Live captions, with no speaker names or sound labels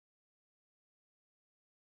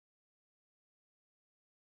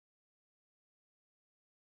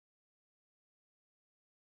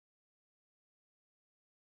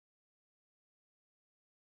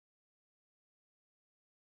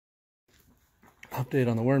Update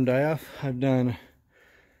on the worm die-off. I've done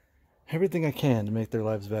everything I can to make their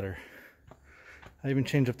lives better. I even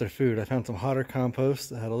changed up their food. I found some hotter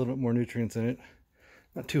compost that had a little bit more nutrients in it.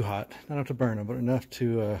 Not too hot, not enough to burn them, but enough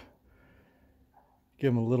to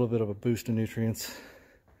give them a little bit of a boost in nutrients.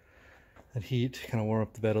 That heat kind of warm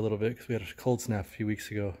up the bed a little bit because we had a cold snap a few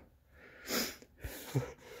weeks ago.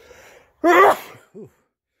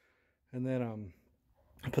 And then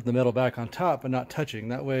I put the metal back on top but not touching.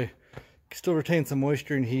 That way still retain some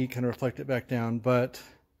moisture and heat, kind of reflect it back down, but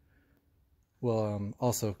will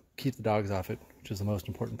also keep the dogs off it, which is the most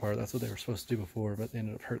important part. That's what they were supposed to do before, but they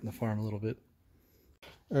ended up hurting the farm a little bit.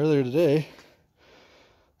 Earlier today,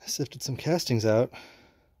 I sifted some castings out.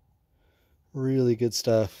 Really good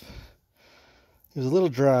stuff. It was a little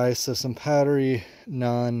dry, so some powdery,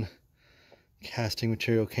 non-casting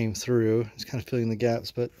material came through. It's kind of filling the gaps,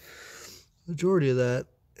 but the majority of that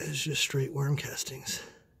is just straight worm castings.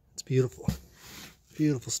 It's beautiful.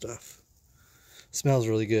 Beautiful stuff. Smells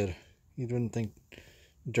really good. You wouldn't think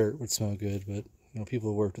dirt would smell good, but you know, people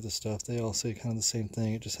who worked with this stuff, they all say kind of the same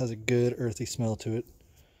thing. It just has a good earthy smell to it.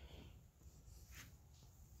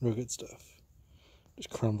 Real good stuff. Just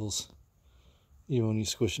crumbles. Even when you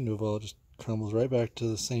squish it into a ball, it just crumbles right back to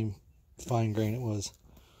the same fine grain it was.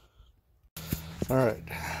 Alright.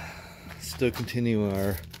 Still continuing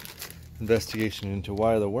our investigation into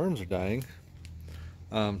why the worms are dying.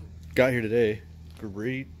 Got here today.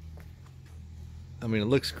 Great. I mean, it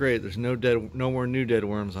looks great. There's no more new dead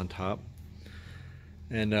worms on top.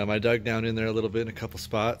 And I dug down in there a little bit in a couple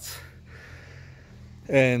spots.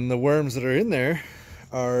 And the worms that are in there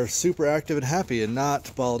are super active and happy and not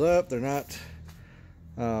balled up. They're not,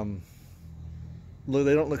 they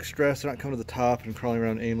don't look stressed. They're not coming to the top and crawling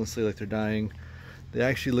around aimlessly like they're dying. They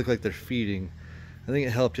actually look like they're feeding. I think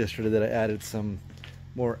it helped yesterday that I added some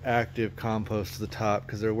more active compost to the top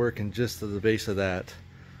because they're working just to the base of that,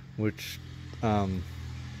 which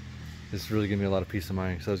is really giving me a lot of peace of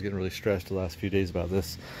mind because I was getting really stressed the last few days about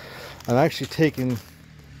this. I'm actually taking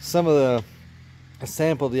some of a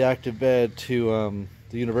sample of the active bed to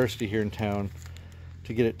the university here in town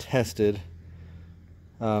to get it tested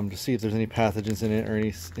to see if there's any pathogens in it or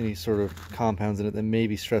any sort of compounds in it that may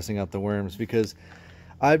be stressing out the worms, because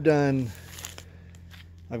I've gone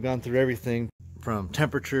through everything from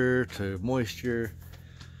temperature to moisture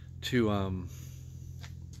to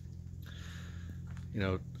you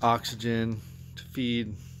know, oxygen to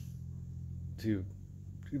feed to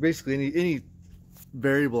basically any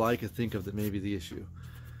variable I could think of that may be the issue.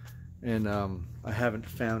 And I haven't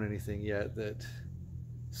found anything yet that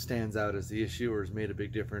stands out as the issue or has made a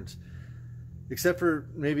big difference, except for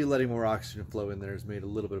maybe letting more oxygen flow in there has made a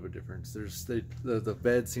little bit of a difference. The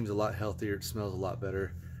bed seems a lot healthier. It smells a lot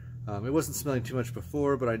better. It wasn't smelling too much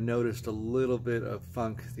before, but I noticed a little bit of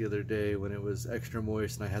funk the other day when it was extra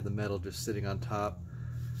moist and I had the metal just sitting on top.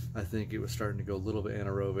 I think it was starting to go a little bit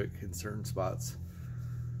anaerobic in certain spots.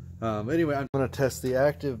 Anyway, I'm going to test the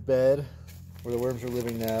active bed where the worms are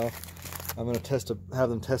living now. I'm going to have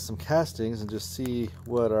them test some castings and just see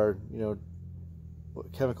what our,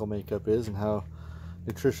 what chemical makeup is and how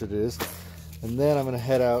nutritious it is. And then I'm going to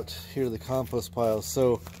head out here to the compost piles.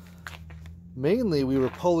 So mainly we were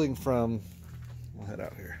pulling from, we'll head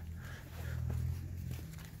out here.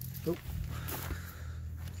 Oh.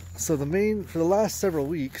 So for the last several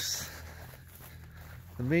weeks,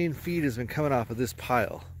 the main feed has been coming off of this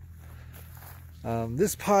pile.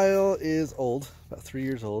 This pile is old, about 3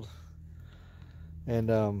 years old.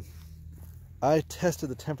 And I tested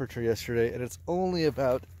the temperature yesterday and it's only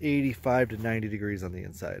about 85 to 90 degrees on the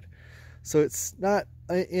inside. So it's not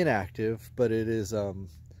inactive, but it is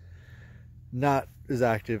not as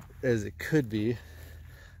active as it could be.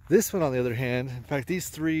 This one, on the other hand, in fact, these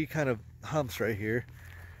three kind of humps right here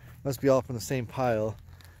must be all from the same pile.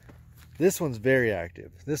 This one's very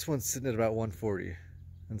active. This one's sitting at about 140.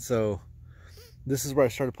 And so this is where I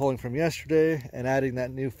started pulling from yesterday and adding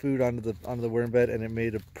that new food onto the worm bed, and it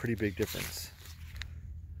made a pretty big difference.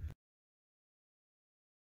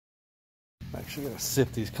 I'm actually going to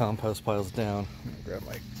sift these compost piles down. I'm going to grab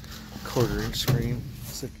my 1/4 inch screen,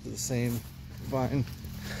 sift it to the same fine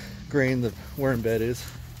grain the worm bed is.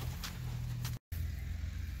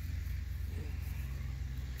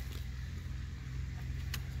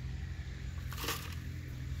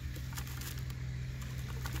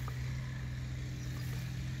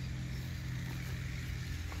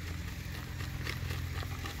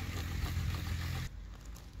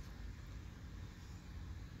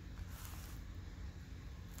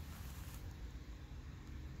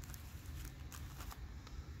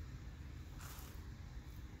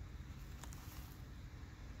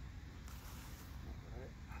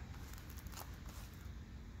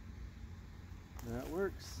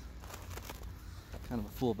 works. Kind of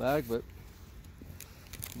a full bag, but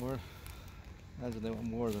more. Imagine they want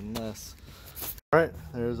more than less. All right,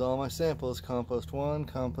 there's all my samples: compost 1,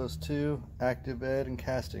 compost 2, active bed, and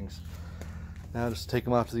castings. Now just take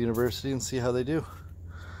them off to the university and see how they do.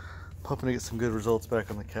 I'm hoping to get some good results back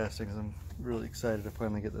on the castings. I'm really excited to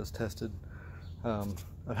finally get those tested.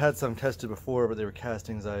 I've had some tested before, but they were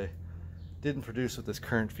castings I didn't produce with this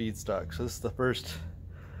current feedstock. So this is the first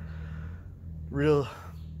real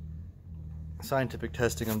scientific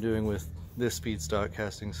testing I'm doing with this feedstock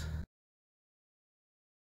castings.